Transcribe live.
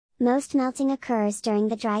Most melting occurs during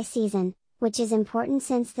the dry season, which is important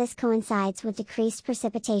since this coincides with decreased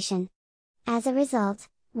precipitation. As a result,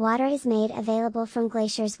 water is made available from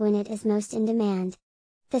glaciers when it is most in demand.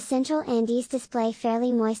 The central Andes display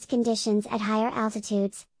fairly moist conditions at higher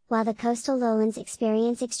altitudes, while the coastal lowlands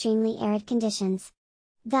experience extremely arid conditions.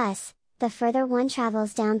 Thus, the further one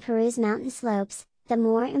travels down Peru's mountain slopes, the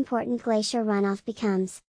more important glacier runoff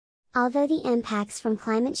becomes. Although the impacts from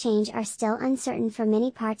climate change are still uncertain for many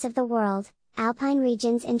parts of the world, alpine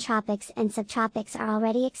regions in tropics and subtropics are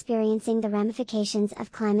already experiencing the ramifications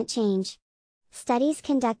of climate change. Studies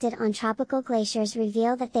conducted on tropical glaciers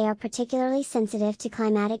reveal that they are particularly sensitive to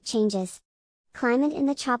climatic changes. Climate in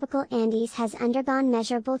the tropical Andes has undergone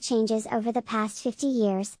measurable changes over the past 50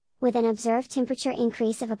 years, with an observed temperature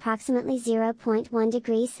increase of approximately 0.1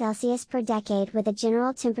 degrees Celsius per decade, with a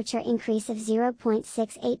general temperature increase of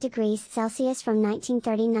 0.68 degrees Celsius from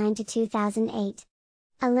 1939 to 2008.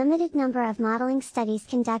 A limited number of modeling studies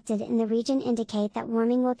conducted in the region indicate that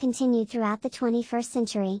warming will continue throughout the 21st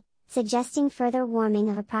century, suggesting further warming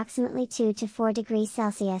of approximately 2 to 4 degrees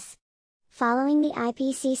Celsius. Following the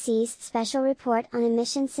IPCC's special report on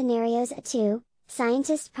emission scenarios A2,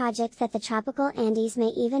 scientists project that the tropical Andes may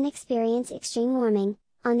even experience extreme warming,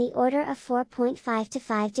 on the order of 4.5 to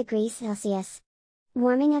 5 degrees Celsius.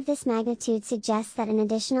 Warming of this magnitude suggests that an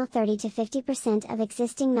additional 30 to 50% of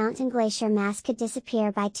existing mountain glacier mass could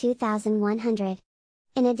disappear by 2100.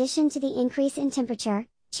 In addition to the increase in temperature,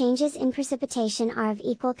 changes in precipitation are of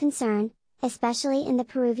equal concern, especially in the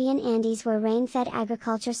Peruvian Andes where rain-fed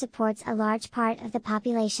agriculture supports a large part of the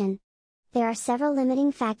population. There are several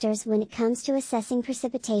limiting factors when it comes to assessing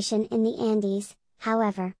precipitation in the Andes,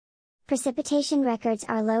 however. Precipitation records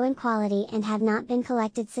are low in quality and have not been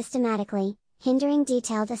collected systematically, hindering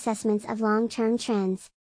detailed assessments of long-term trends.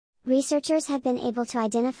 Researchers have been able to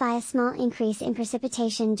identify a small increase in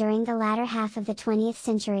precipitation during the latter half of the 20th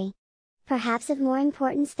century. Perhaps of more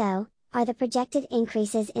importance though, are the projected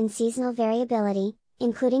increases in seasonal variability,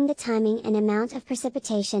 including the timing and amount of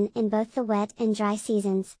precipitation in both the wet and dry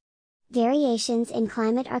seasons. Variations in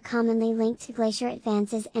climate are commonly linked to glacier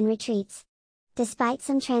advances and retreats. Despite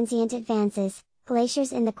some transient advances,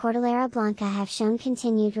 glaciers in the Cordillera Blanca have shown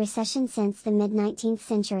continued recession since the mid-19th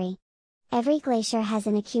century. Every glacier has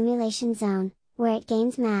an accumulation zone, where it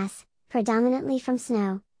gains mass, predominantly from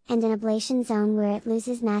snow, and an ablation zone where it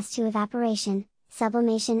loses mass to evaporation,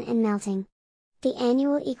 sublimation and melting. The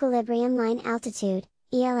annual equilibrium line altitude,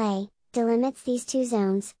 ELA, delimits these two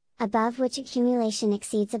zones, above which accumulation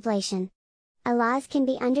exceeds ablation. ELAs can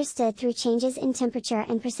be understood through changes in temperature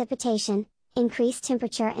and precipitation. Increased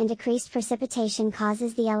temperature and decreased precipitation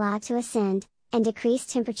causes the ELA to ascend, and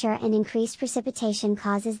decreased temperature and increased precipitation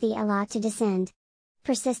causes the ELA to descend.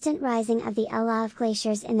 Persistent rising of the ELA of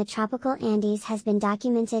glaciers in the tropical Andes has been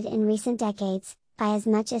documented in recent decades, by as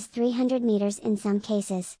much as 300 meters in some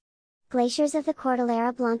cases. Glaciers of the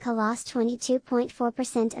Cordillera Blanca lost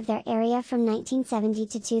 22.4% of their area from 1970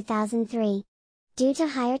 to 2003. Due to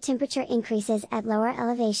higher temperature increases at lower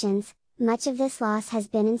elevations, much of this loss has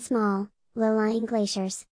been in small, low-lying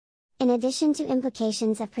glaciers. In addition to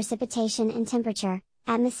implications of precipitation and temperature,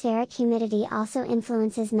 atmospheric humidity also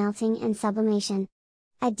influences melting and sublimation.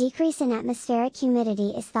 A decrease in atmospheric humidity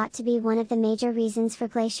is thought to be one of the major reasons for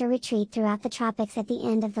glacier retreat throughout the tropics at the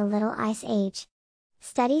end of the Little Ice Age.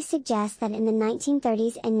 Studies suggest that in the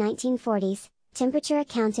 1930s and 1940s, temperature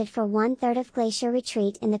accounted for one-third of glacier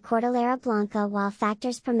retreat in the Cordillera Blanca, while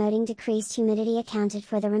factors promoting decreased humidity accounted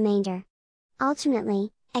for the remainder.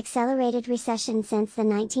 Alternately, accelerated recession since the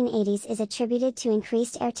 1980s is attributed to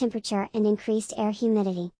increased air temperature and increased air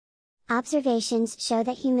humidity. Observations show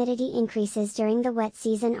that humidity increases during the wet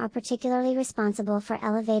season are particularly responsible for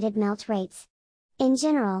elevated melt rates. In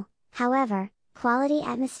general, however, quality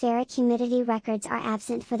atmospheric humidity records are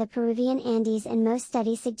absent for the Peruvian Andes, and most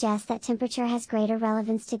studies suggest that temperature has greater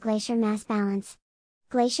relevance to glacier mass balance.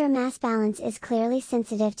 Glacier mass balance is clearly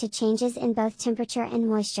sensitive to changes in both temperature and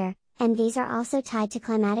moisture, and these are also tied to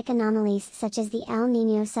climatic anomalies such as the El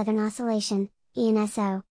Niño Southern Oscillation,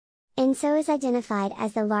 ENSO. ENSO is identified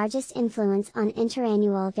as the largest influence on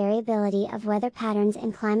interannual variability of weather patterns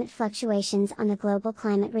and climate fluctuations on the global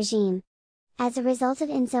climate regime. As a result of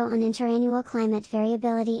ENSO on interannual climate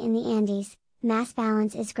variability in the Andes, mass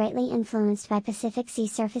balance is greatly influenced by Pacific sea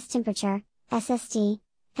surface temperature, SST,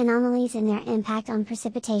 anomalies and their impact on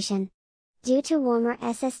precipitation. Due to warmer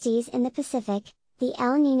SSTs in the Pacific, the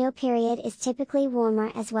El Niño period is typically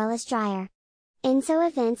warmer as well as drier. ENSO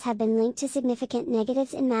events have been linked to significant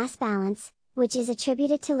negatives in mass balance, which is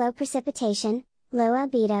attributed to low precipitation, low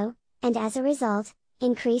albedo, and as a result,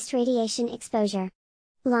 increased radiation exposure.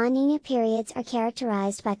 La Niña periods are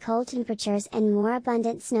characterized by cold temperatures and more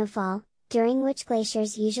abundant snowfall, during which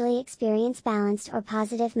glaciers usually experience balanced or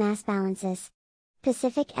positive mass balances.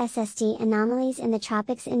 Pacific SST anomalies in the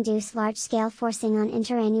tropics induce large-scale forcing on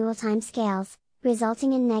interannual timescales,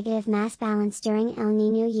 resulting in negative mass balance during El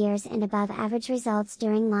Niño years and above-average results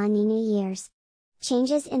during La Niña years.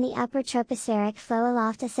 Changes in the upper tropospheric flow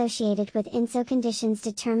aloft associated with INSO conditions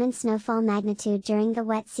determine snowfall magnitude during the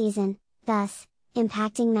wet season, thus,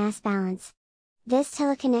 impacting mass balance. This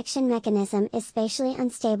teleconnection mechanism is spatially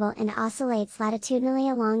unstable and oscillates latitudinally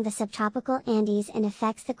along the subtropical Andes and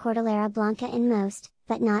affects the Cordillera Blanca in most,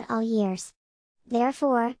 but not all years.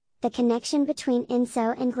 Therefore, the connection between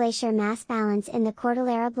INSO and glacier mass balance in the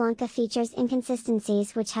Cordillera Blanca features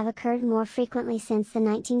inconsistencies which have occurred more frequently since the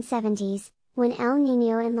 1970s, when El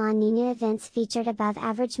Niño and La Niña events featured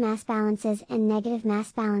above-average mass balances and negative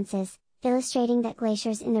mass balances, illustrating that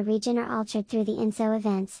glaciers in the region are altered through the INSO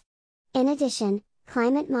events. In addition,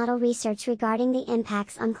 climate model research regarding the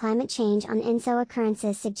impacts on climate change on INSO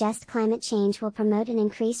occurrences suggest climate change will promote an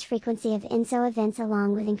increased frequency of INSO events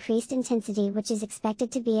along with increased intensity, which is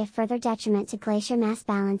expected to be a further detriment to glacier mass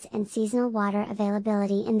balance and seasonal water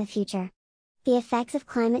availability in the future. The effects of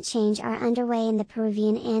climate change are underway in the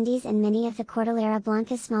Peruvian Andes, and many of the Cordillera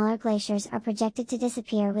Blanca's smaller glaciers are projected to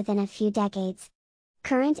disappear within a few decades.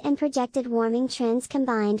 Current and projected warming trends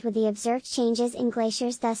combined with the observed changes in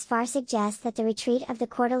glaciers thus far suggest that the retreat of the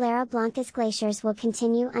Cordillera Blanca's glaciers will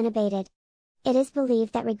continue unabated. It is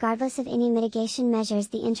believed that regardless of any mitigation measures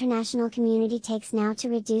the international community takes now to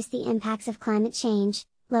reduce the impacts of climate change,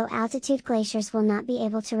 low-altitude glaciers will not be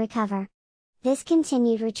able to recover. This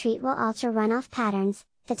continued retreat will alter runoff patterns,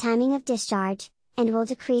 the timing of discharge, and will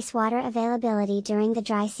decrease water availability during the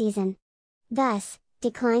dry season. Thus,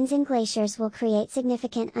 declines in glaciers will create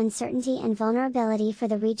significant uncertainty and vulnerability for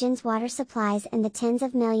the region's water supplies and the tens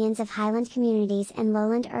of millions of highland communities and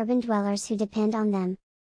lowland urban dwellers who depend on them.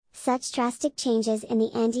 Such drastic changes in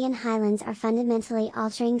the Andean highlands are fundamentally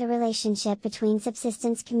altering the relationship between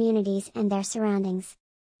subsistence communities and their surroundings.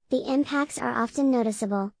 The impacts are often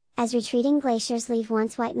noticeable, as retreating glaciers leave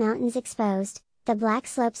once white mountains exposed, the black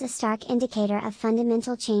slopes a stark indicator of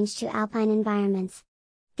fundamental change to alpine environments.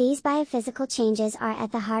 These biophysical changes are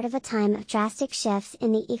at the heart of a time of drastic shifts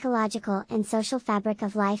in the ecological and social fabric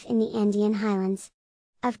of life in the Andean highlands.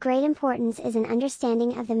 Of great importance is an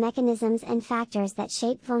understanding of the mechanisms and factors that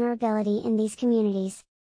shape vulnerability in these communities.